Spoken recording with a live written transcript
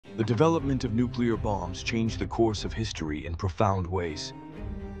The development of nuclear bombs changed the course of history in profound ways.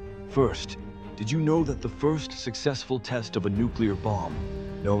 First, did you know that the first successful test of a nuclear bomb,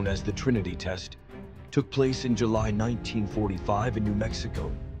 known as the Trinity test, took place in July 1945 in New Mexico?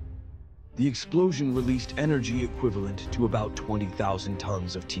 The explosion released energy equivalent to about 20,000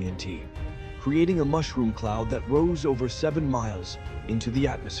 tons of TNT, creating a mushroom cloud that rose over 7 miles into the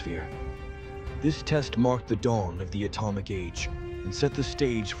atmosphere. This test marked the dawn of the atomic age and set the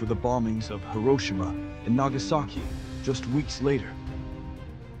stage for the bombings of Hiroshima and Nagasaki just weeks later.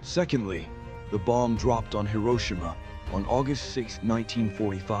 Secondly, the bomb dropped on Hiroshima on August 6,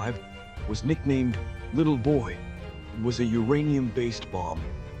 1945, was nicknamed Little Boy. It was a uranium-based bomb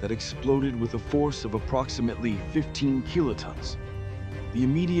that exploded with a force of approximately 15 kilotons. The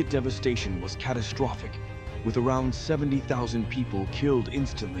immediate devastation was catastrophic, with around 70,000 people killed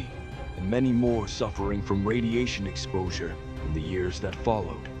instantly and many more suffering from radiation exposure in the years that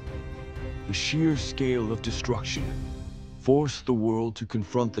followed. The sheer scale of destruction forced the world to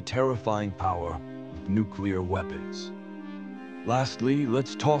confront the terrifying power of nuclear weapons. Lastly,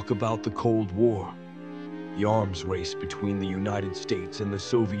 let's talk about the Cold War. The arms race between the United States and the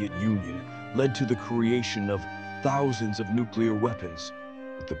Soviet Union led to the creation of thousands of nuclear weapons,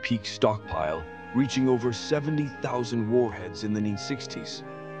 with the peak stockpile reaching over 70,000 warheads in the 1960s.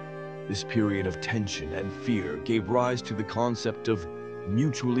 This period of tension and fear gave rise to the concept of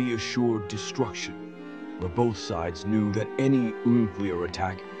mutually assured destruction, where both sides knew that any nuclear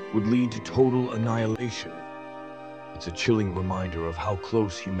attack would lead to total annihilation. It's a chilling reminder of how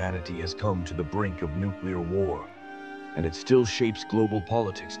close humanity has come to the brink of nuclear war, and it still shapes global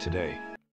politics today.